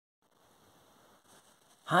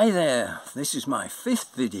Hi there, this is my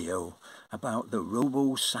 5th video about the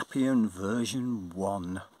Robosapien version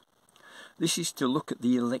 1. This is to look at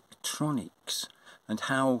the electronics and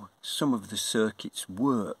how some of the circuits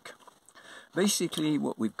work. Basically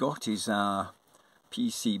what we've got is our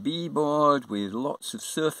PCB board with lots of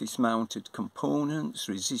surface mounted components,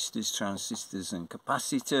 resistors, transistors and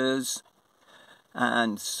capacitors,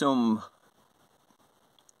 and some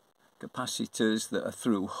capacitors that are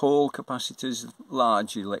through hole capacitors,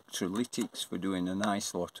 large electrolytics for doing a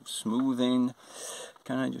nice lot of smoothing.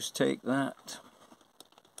 Can I just take that?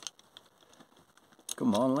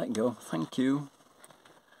 Come on, let go, thank you.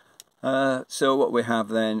 So what we have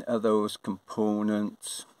then are those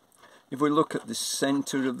components. If we look at the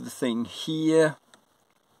center of the thing here,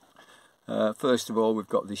 first of all we've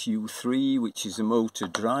got this U3, which is a motor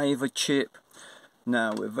driver chip.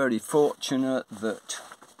 Now we're very fortunate that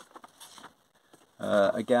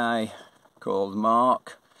a guy called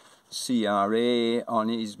Mark, CRA, on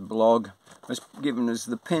his blog has given us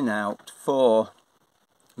the pinout for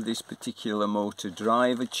this particular motor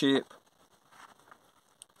driver chip.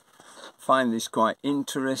 Find this quite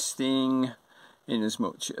interesting in as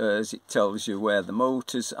much as it tells you where the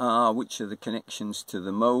motors are, which are the connections to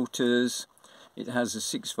the motors. It has a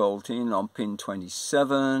 6 volt in on pin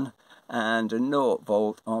 27 and a 0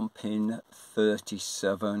 volt on pin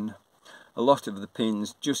 37. A lot of the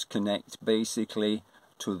pins just connect basically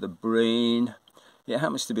to the brain. It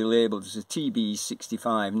happens to be labelled as a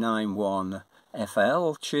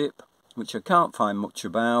TB6591FL chip, which I can't find much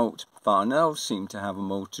about. Farnell seem to have a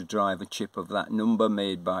motor driver chip of that number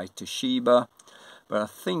made by Toshiba, but I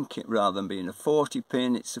think it, rather than being a 40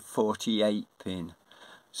 pin, it's a 48 pin.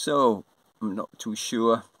 So I'm not too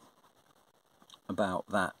sure about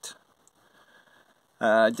that.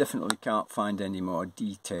 Definitely can't find any more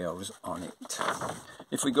details on it.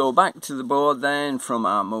 If we go back to the board then from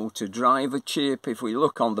our motor driver chip, if we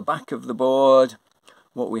look on the back of the board,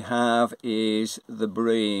 what we have is the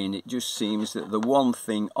brain. It just seems that the one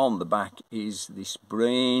thing on the back is this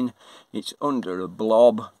brain. It's under a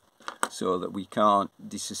blob so that we can't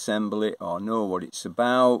disassemble it or know what it's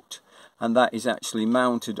about, and that is actually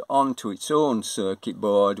mounted onto its own circuit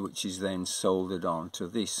board, which is then soldered onto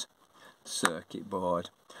this circuit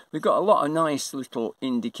board. We've got a lot of nice little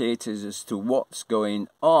indicators as to what's going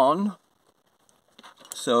on.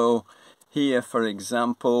 So here, for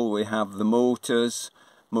example, we have the motors.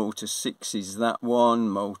 Motor 6 is that one,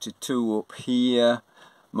 motor 2 up here,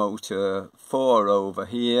 motor 4 over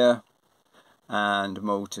here, and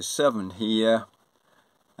motor 7 here,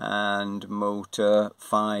 and motor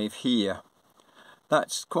 5 here.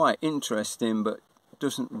 That's quite interesting, but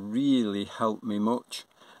doesn't really help me much.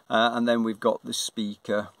 And then we've got the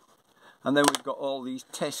speaker, and then we've got all these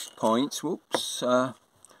test points. Whoops! Got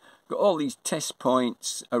all these test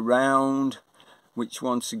points around, which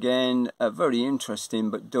once again are very interesting,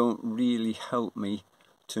 but don't really help me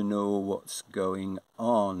to know what's going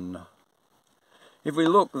on. If we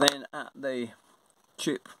look then at the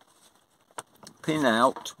chip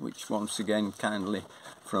pinout, which once again kindly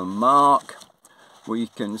from Mark, we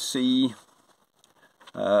can see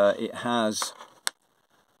it has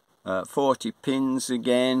 40 pins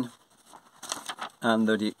again, and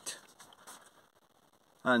that it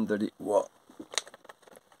what?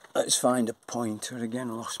 Let's find a pointer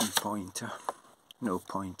again. Lost my pointer. No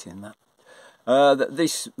point in that. That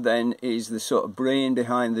this then is the sort of brain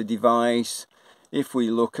behind the device. If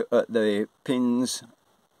we look at the pins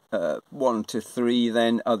 1 to 3,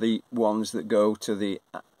 then are the ones that go to the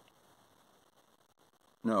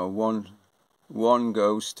one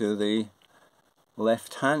goes to the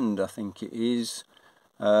left hand, I think it is.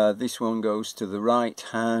 This one goes to the right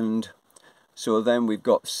hand. So then we've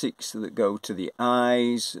got 6 that go to the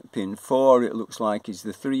eyes. Pin 4, it looks like, is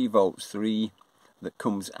the 3 volts 3 that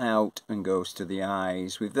comes out and goes to the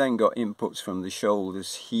eyes. We've then got inputs from the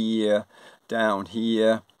shoulders here, down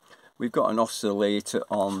here. We've got an oscillator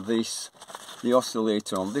on this. The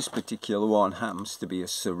oscillator on this particular one happens to be a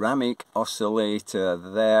ceramic oscillator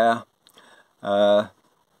there.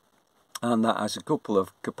 And that has a couple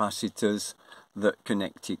of capacitors that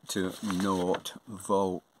connect it to 0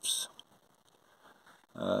 volts.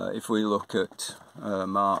 If we look at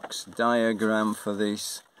Mark's diagram for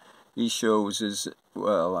this, he shows us,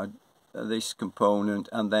 well, this component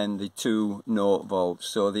and then the 2 0 volts.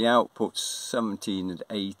 So the outputs 17 and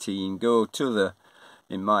 18 go to the,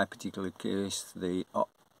 in my particular case, the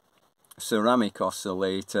ceramic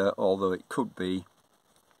oscillator, although it could be,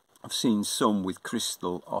 I've seen some with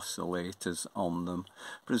crystal oscillators on them.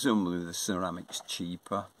 Presumably the ceramic's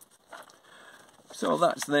cheaper. So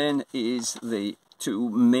that then is the two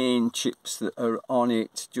main chips that are on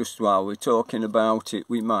it. Just while we're talking about it,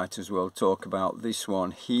 we might as well talk about this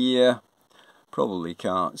one here. Probably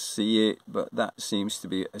can't see it, but that seems to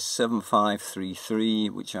be a 7533,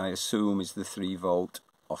 which I assume is the 3-volt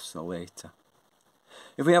oscillator.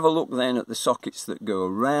 If we have a look then at the sockets that go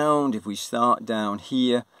around, if we start down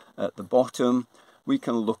here at the bottom, we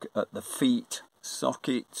can look at the feet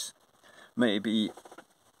sockets. Maybe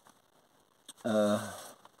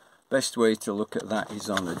best way to look at that is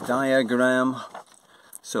on a diagram.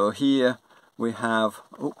 So here we have,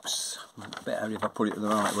 oops, better if I put it the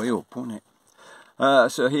right way up, wouldn't it?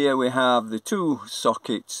 So here we have the two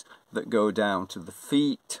sockets that go down to the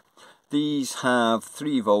feet. These have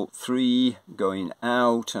 3-volt 3 going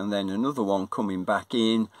out, and then another one coming back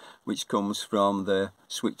in, which comes from the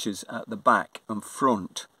switches at the back and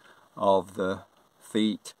front of the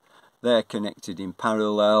feet. They're connected in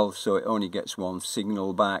parallel, so it only gets one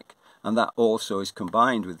signal back, and that also is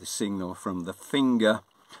combined with the signal from the finger,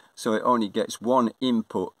 so it only gets one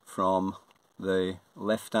input from the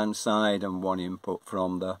left hand side and one input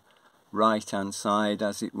from the right hand side,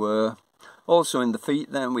 as it were. Also in the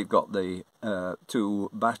feet then we've got the two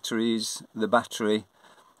batteries. The battery,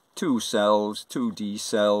 2 cells, 2 D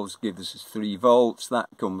cells, gives us 3 volts. That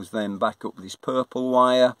comes then back up this purple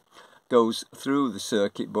wire, goes through the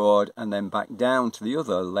circuit board and then back down to the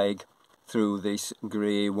other leg through this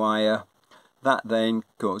grey wire. That then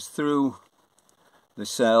goes through the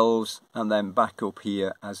cells and then back up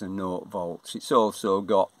here as a 0 volts. It's also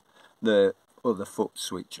got the other foot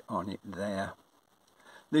switch on it there.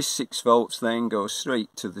 This 6 volts then goes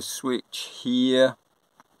straight to the switch here,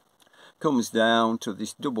 comes down to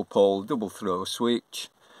this double pole, double throw switch,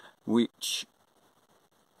 which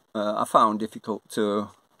I found difficult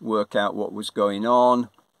to work out what was going on,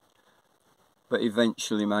 but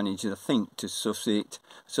eventually managed, I think, to suss it.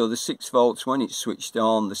 So the 6 volts, when it's switched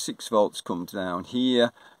on, the 6 volts comes down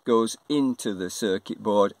here, goes into the circuit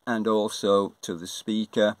board and also to the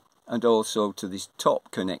speaker and also to this top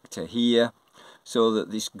connector here, so that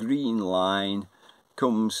this green line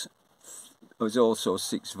comes, is also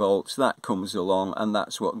 6 volts, that comes along and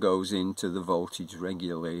that's what goes into the voltage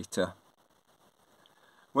regulator.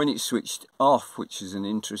 When it's switched off, which is an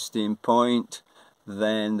interesting point,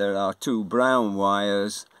 then there are 2 brown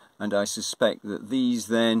wires, and I suspect that these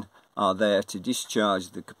then are there to discharge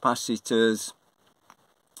the capacitors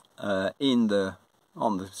on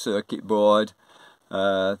the circuit board.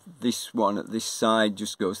 This one at this side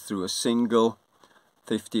just goes through a single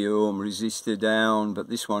 50 ohm resistor down, but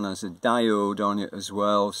this one has a diode on it as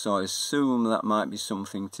well, so I assume that might be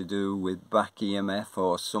something to do with back EMF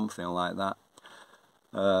or something like that.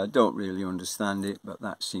 Don't really understand it, but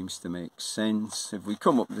that seems to make sense. If we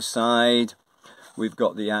come up the side, we've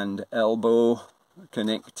got the hand elbow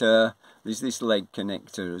connector. There's this leg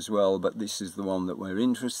connector as well, but this is the one that we're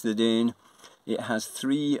interested in. It has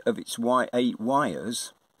 3 of its 8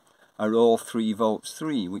 wires are all 3 volts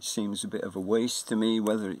 3, which seems a bit of a waste to me,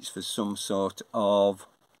 whether it's for some sort of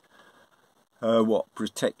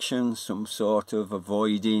protection, some sort of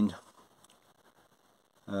avoiding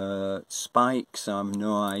spikes, I have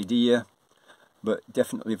no idea. But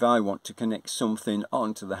definitely if I want to connect something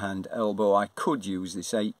onto the hand elbow, I could use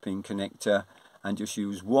this 8-pin connector and just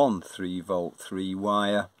use one 3-volt 3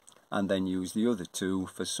 wire and then use the other 2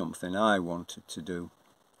 for something I wanted to do.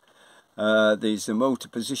 There's a motor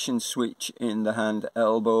position switch in the hand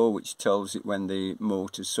elbow, which tells it when the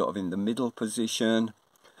motor's sort of in the middle position.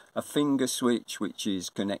 A finger switch, which is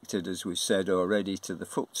connected, as we've said already, to the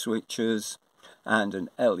foot switches, and an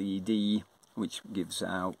LED, which gives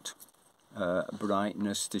out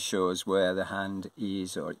brightness to show us where the hand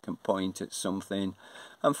is, or it can point at something.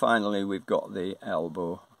 And finally we've got the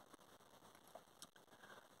elbow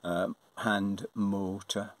hand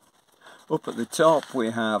motor. Up at the top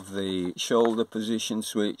we have the shoulder position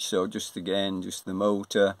switch, so just the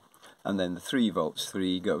motor, and then the 3 volts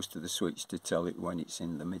 3 goes to the switch to tell it when it's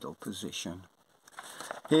in the middle position.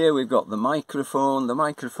 Here we've got the microphone. The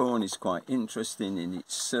microphone is quite interesting in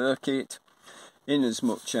its circuit, in as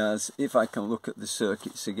much as, if I can look at the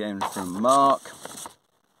circuits again from Mark,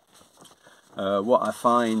 what I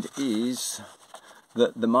find is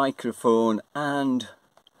that the microphone and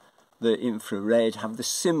the infrared have the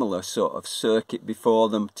similar sort of circuit before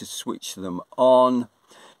them to switch them on.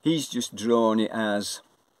 He's just drawn it as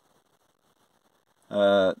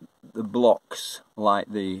the blocks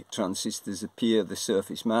like the transistors appear, the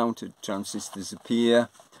surface mounted transistors appear.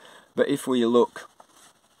 But if we look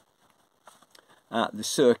at the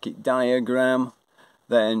circuit diagram,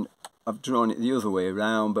 then I've drawn it the other way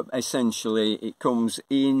around, but essentially it comes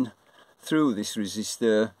in through this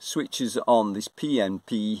resistor, switches on this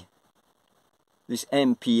PNP, this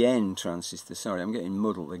NPN transistor, sorry I'm getting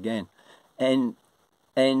muddled again, NPN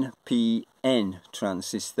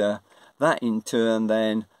transistor. That in turn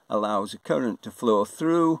then allows a current to flow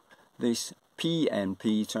through this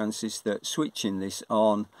PNP transistor, switching this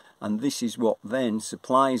on, and this is what then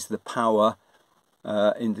supplies the power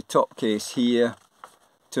in the top case here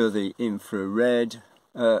to the infrared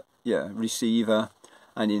receiver,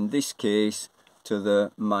 and in this case to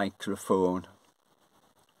the microphone,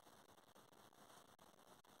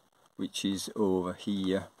 which is over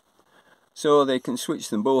here. So they can switch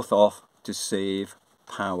them both off to save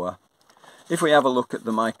power. If we have a look at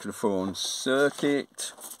the microphone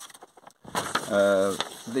circuit,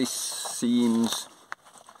 this seems,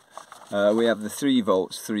 we have the 3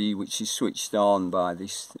 volts 3, which is switched on by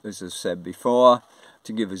this, as I've said before,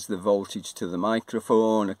 to give us the voltage to the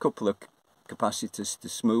microphone, a couple of capacitors to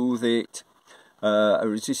smooth it, a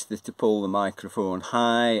resistor to pull the microphone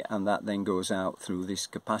high, and that then goes out through this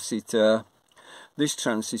capacitor. This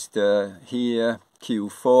transistor here,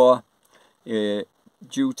 Q4,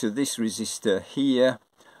 due to this resistor here,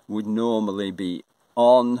 would normally be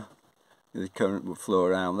on. The current would flow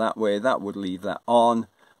around that way. That would leave that on.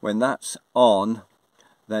 When that's on,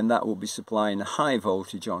 then that will be supplying a high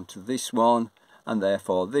voltage onto this one, and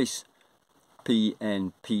therefore this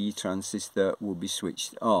PNP transistor will be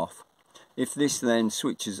switched off. If this then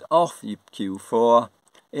switches off your Q4,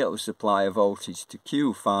 it will supply a voltage to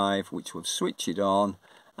Q5, which will switch it on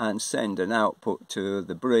and send an output to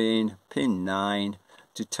the brain, pin 9,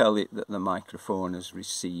 to tell it that the microphone has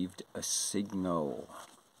received a signal.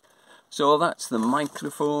 So that's the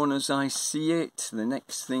microphone as I see it. The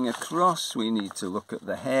next thing across, we need to look at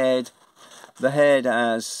the head. The head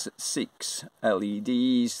has 6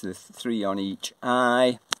 LEDs, the 3 on each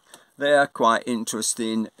eye. They are quite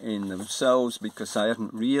interesting in themselves because I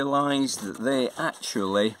hadn't realised that they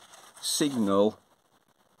actually signal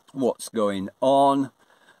what's going on.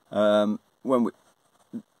 When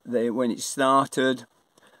it started,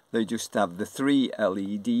 they just have the 3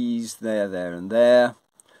 LEDs there and there,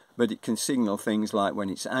 but it can signal things like when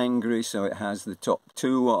it's angry, so it has the top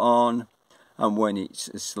 2 on, and when it's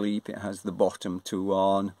asleep it has the bottom 2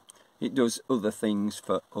 on. It does other things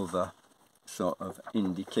for other sort of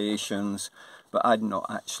indications, but I'd not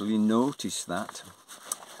actually noticed that.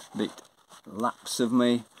 Bit lapse of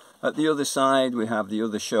me. At the other side we have the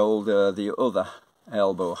other shoulder, the other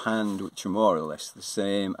elbow, hand, which are more or less the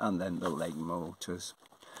same, and then the leg motors.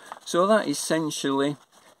 So that essentially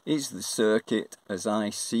is the circuit as I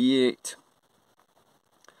see it.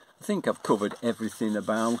 I think I've covered everything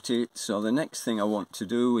about it, so the next thing I want to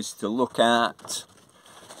do is to look at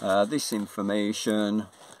this information.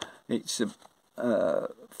 It's a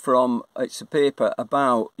paper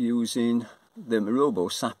about using the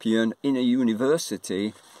Robosapien in a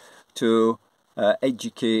university to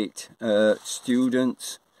educate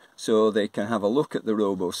students, so they can have a look at the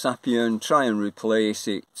Robosapien, try and replace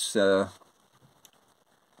its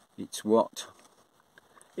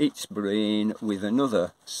brain with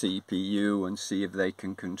another CPU and see if they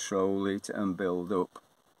can control it and build up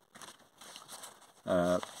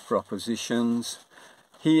propositions.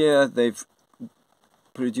 Here they've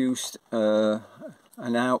produced an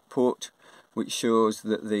output which shows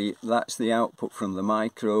that that's the output from the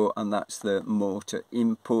micro and that's the motor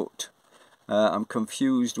input. I'm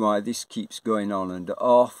confused why this keeps going on and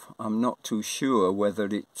off. I'm not too sure whether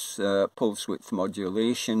it's pulse width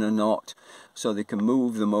modulation or not, so they can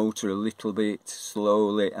move the motor a little bit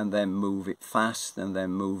slowly and then move it fast and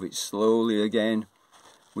then move it slowly again,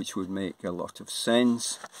 which would make a lot of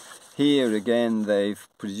sense. Here again they've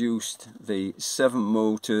produced the 7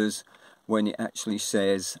 motors when it actually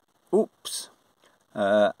says oops,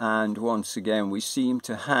 and once again we seem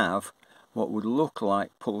to have what would look like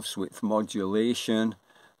pulse width modulation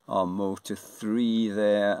on motor 3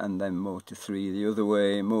 there, and then motor 3 the other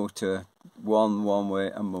way, motor 1 one way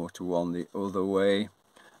and motor 1 the other way,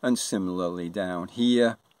 and similarly down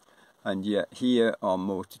here, and yet here on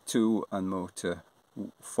motor 2 and motor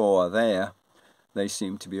 4 there, they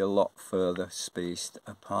seem to be a lot further spaced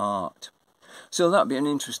apart. So that'd be an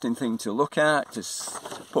interesting thing to look at, to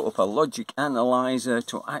put up a logic analyzer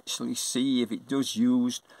to actually see if it does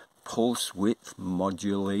use pulse width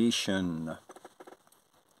modulation.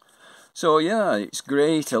 So yeah, it's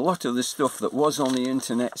great. A lot of the stuff that was on the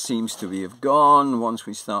internet seems to have gone. Once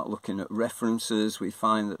we start looking at references, we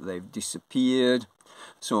find that they've disappeared.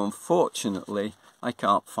 So unfortunately, I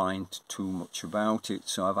can't find too much about it,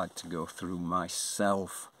 so I've had to go through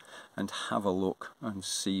myself and have a look and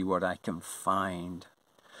see what I can find.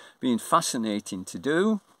 Been fascinating to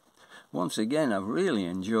do. once again, I've really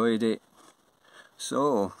enjoyed it.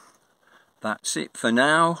 So that's it for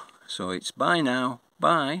now. So it's bye now.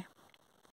 Bye.